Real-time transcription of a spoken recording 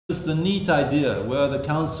the neat idea where the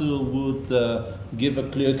council would give a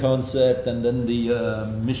clear concept and then the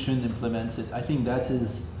mission implements it. I think that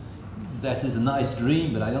is a nice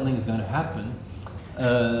dream, but I don't think it's going to happen.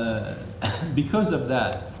 Because of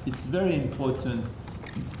that, it's very important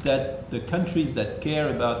that the countries that care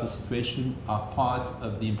about the situation are part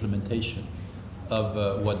of the implementation of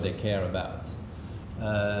what they care about.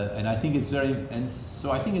 And I think it's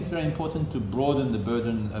very important to broaden the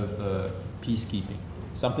burden of peacekeeping.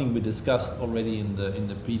 Something we discussed already in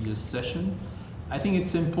the previous session. I think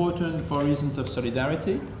it's important for reasons of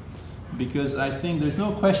solidarity, because I think there's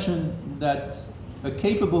no question that a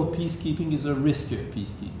capable peacekeeping is a riskier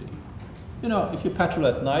peacekeeping. You know, if you patrol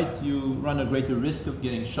at night, you run a greater risk of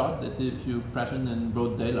getting shot than if you patrol in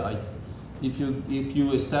broad daylight. If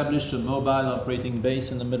you establish a mobile operating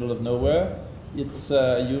base in the middle of nowhere,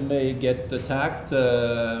 you may get attacked.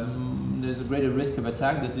 There's a greater risk of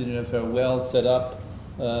attack than in a well set up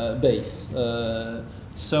base.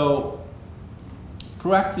 So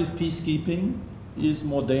proactive peacekeeping is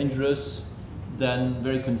more dangerous than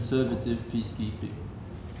very conservative peacekeeping.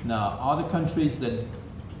 Now, are the countries that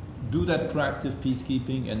do that proactive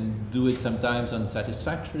peacekeeping and do it sometimes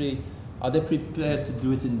unsatisfactorily, are they prepared to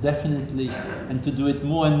do it indefinitely and to do it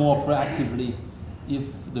more and more proactively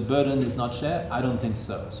if the burden is not shared? I don't think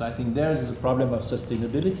so. So I think there is a problem of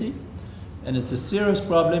sustainability, and it's a serious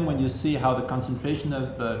problem when you see how the concentration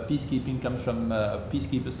of peacekeeping comes from, of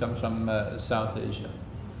peacekeepers comes from South Asia.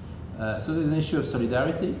 So there's an issue of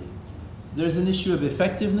solidarity. There's an issue of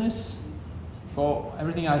effectiveness. For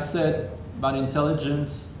everything I said about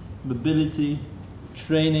intelligence, mobility,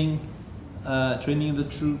 training, training of the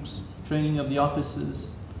troops, training of the officers,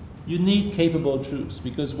 you need capable troops,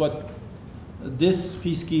 because what this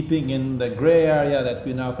peacekeeping in the gray area that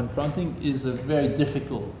we're now confronting is a very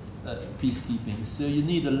difficult peacekeeping. So you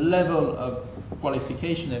need a level of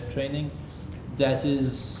qualification of training that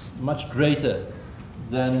is much greater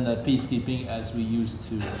than peacekeeping as we used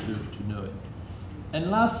to know it.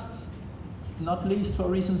 And last, not least, for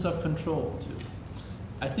reasons of control too.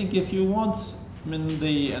 I think if you want, I mean,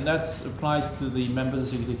 and that applies to the members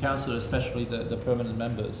of the Security Council, especially the permanent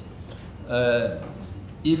members.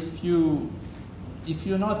 If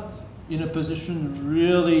you're not in a position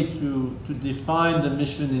really to define the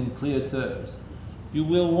mission in clear terms, you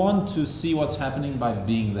will want to see what's happening by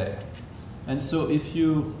being there. And so if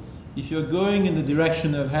you're going in the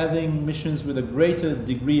direction of having missions with a greater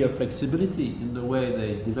degree of flexibility in the way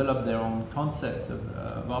they develop their own concept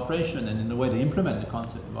of operation and in the way they implement the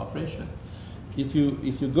concept of operation, if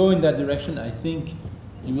you go in that direction, I think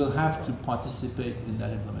you will have to participate in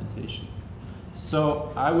that implementation.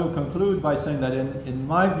 So I will conclude by saying that in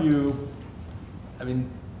my view, I mean,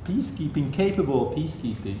 peacekeeping, capable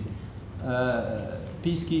peacekeeping,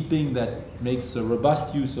 peacekeeping that makes a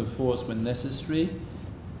robust use of force when necessary,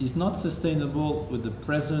 is not sustainable with the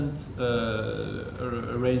present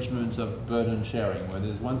arrangements of burden sharing, where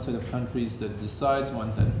there's one set of countries that decides,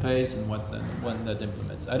 one that pays, and one that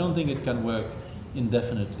implements. I don't think it can work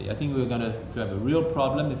indefinitely. I think we're going to have a real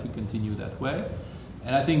problem if we continue that way.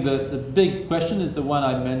 And I think the big question is the one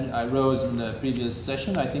I rose in the previous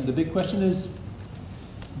session. I think the big question is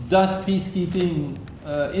peacekeeping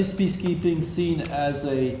seen as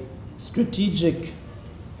a strategic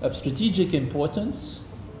importance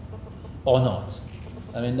or not?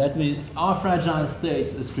 I mean, that means, are fragile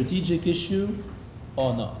states a strategic issue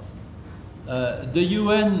or not? The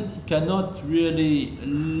UN cannot really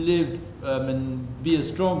be a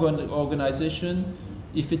strong organization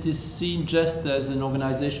if it is seen just as an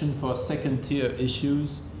organization for second-tier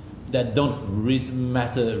issues that don't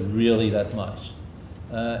matter really that much.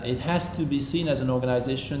 It has to be seen as an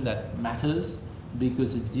organization that matters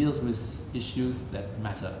because it deals with issues that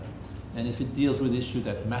matter. And if it deals with issues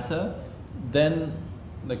that matter, then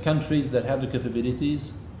the countries that have the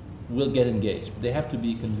capabilities will get engaged. They have to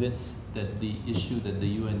be convinced that the issue that the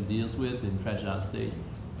UN deals with in fragile states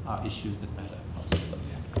are issues that matter.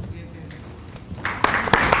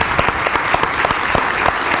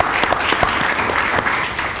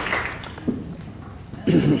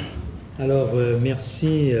 Alors,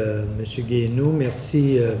 merci M. Guéhenno,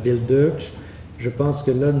 merci Bill Durch. Je pense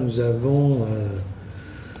que là, nous avons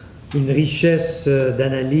une richesse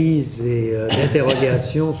d'analyse et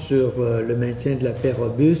d'interrogation sur le maintien de la paix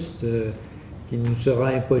robuste qu'il nous sera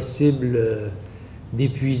impossible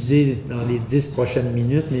d'épuiser dans les 10 prochaines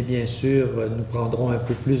minutes, mais bien sûr, nous prendrons un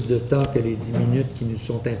peu plus de temps que les 10 minutes qui nous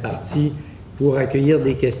sont imparties pour accueillir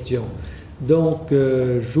des questions. Donc,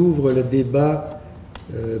 j'ouvre le débat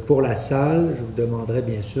pour la salle. Je vous demanderai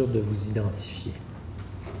bien sûr de vous identifier.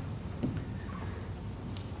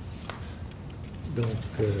 Donc,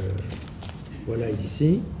 voilà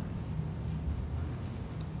ici.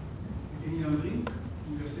 I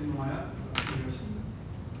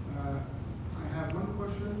have one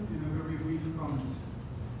question and a very brief comment.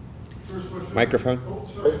 First question. Microphone. Oh,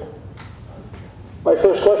 sorry. My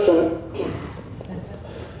first question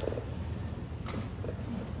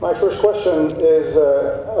is,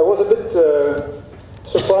 I was a bit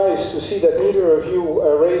surprised to see that neither of you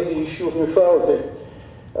raised the issue of neutrality,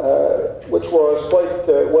 which was quite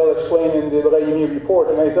well explained in the Brahimi report,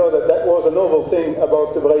 and I thought that that was a novel thing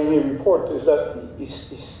about the Brahimi report, is that he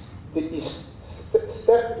set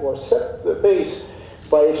the pace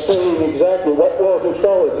by explaining exactly what was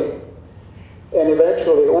neutrality, and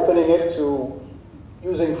eventually opening it to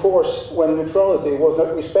using force when neutrality was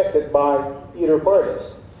not respected by either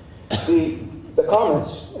parties. The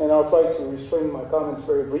comments, and I'll try to restrain my comments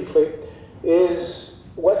very briefly, is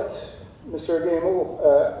what Mr. Guéhenno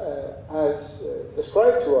has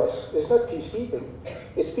described to us is not peacekeeping,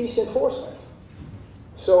 it's peace enforcement.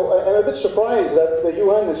 So I'm a bit surprised that the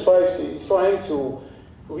UN is trying to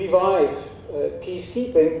revive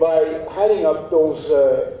peacekeeping by adding up those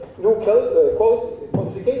new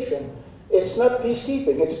qualifications. It's not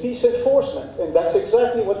peacekeeping, it's peace enforcement, and that's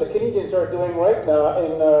exactly what the Canadians are doing right now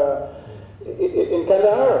in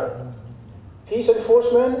Kandahar. Peace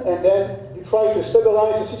enforcement, and then you try to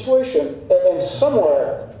stabilize the situation, and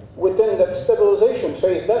somewhere within that stabilization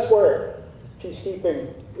phase, that's where peacekeeping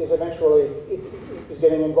is eventually is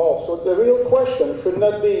getting involved. So the real question should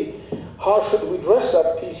not be how should we dress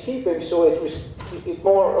up peacekeeping so it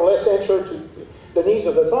more or less answers to the needs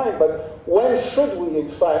of the time, but when should we in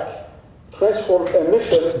fact transform a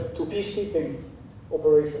mission to peacekeeping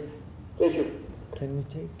operation? Thank you. Can we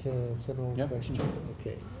take several questions?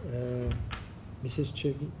 Okay. Mrs.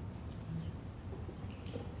 Chegi?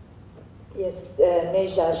 Yes,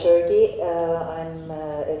 Nejda Shergi. I'm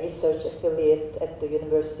a research affiliate at the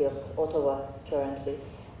University of Ottawa currently.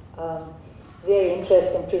 Very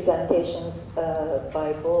interesting presentations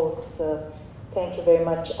by both. Thank you very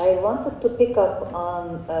much. I wanted to pick up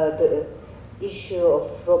on the issue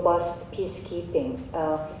of robust peacekeeping.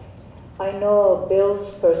 I know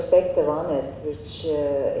Bill's perspective on it, which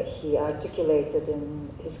he articulated in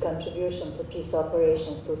his contribution to Peace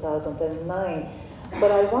Operations 2009,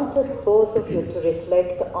 but I wanted both of you to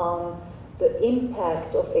reflect on the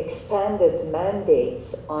impact of expanded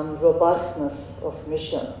mandates on robustness of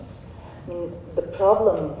missions. I mean, the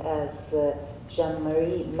problem, as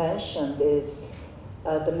Jean-Marie mentioned, is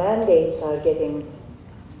the mandates are getting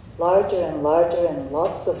larger and larger and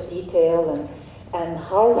lots of detail, and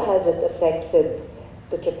how has it affected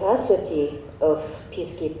the capacity of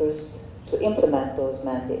peacekeepers to implement those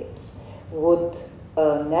mandates? Would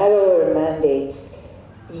narrower mandates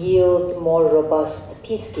yield more robust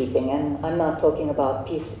peacekeeping? And I'm not talking about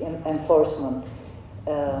peace enforcement.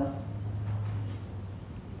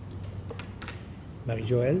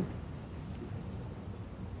 Marie-Joëlle?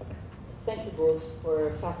 Thank you both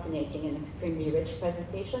for fascinating and extremely rich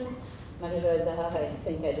presentations. Marie-Joëlle Zahar, I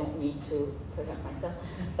think I don't need to present myself.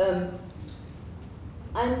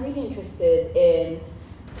 I'm really interested in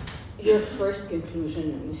your first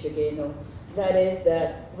conclusion, Monsieur Guéhenno, that is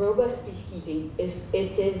that robust peacekeeping, if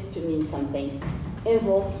it is to mean something,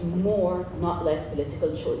 involves more, not less,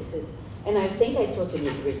 political choices. And I think I totally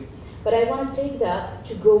agree. But I want to take that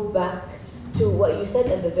to go back to what you said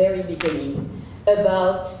at the very beginning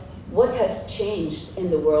about what has changed in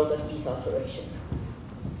the world of peace operations.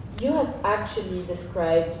 You have actually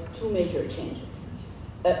described two major changes.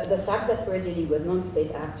 The fact that we're dealing with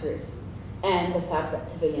non-state actors and the fact that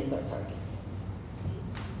civilians are targets.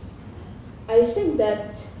 I think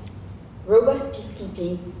that robust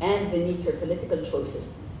peacekeeping and the need for political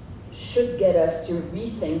choices should get us to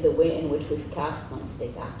rethink the way in which we've cast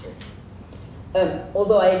non-state actors.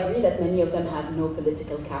 Although I agree that many of them have no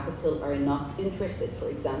political capital, are not interested, for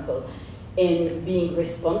example, in being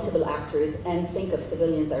responsible actors and think of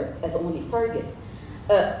civilians as only targets.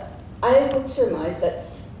 I would surmise that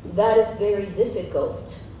that is very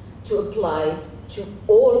difficult to apply to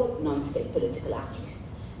all non-state political actors.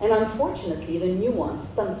 And unfortunately, the nuance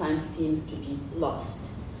sometimes seems to be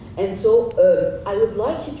lost. And so I would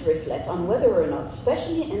like you to reflect on whether or not,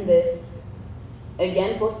 especially in this,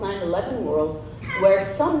 again, post-9/11 world, where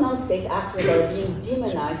some non-state actors are being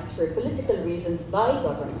demonized for political reasons by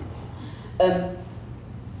governments.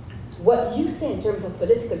 What you say in terms of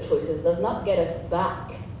political choices does not get us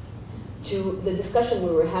back to the discussion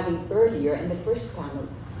we were having earlier in the first panel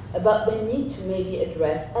about the need to maybe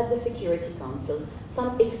address at the Security Council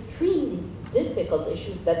some extremely difficult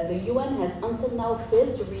issues that the UN has until now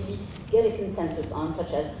failed to really get a consensus on,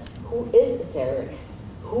 such as who is a terrorist,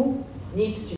 who needs to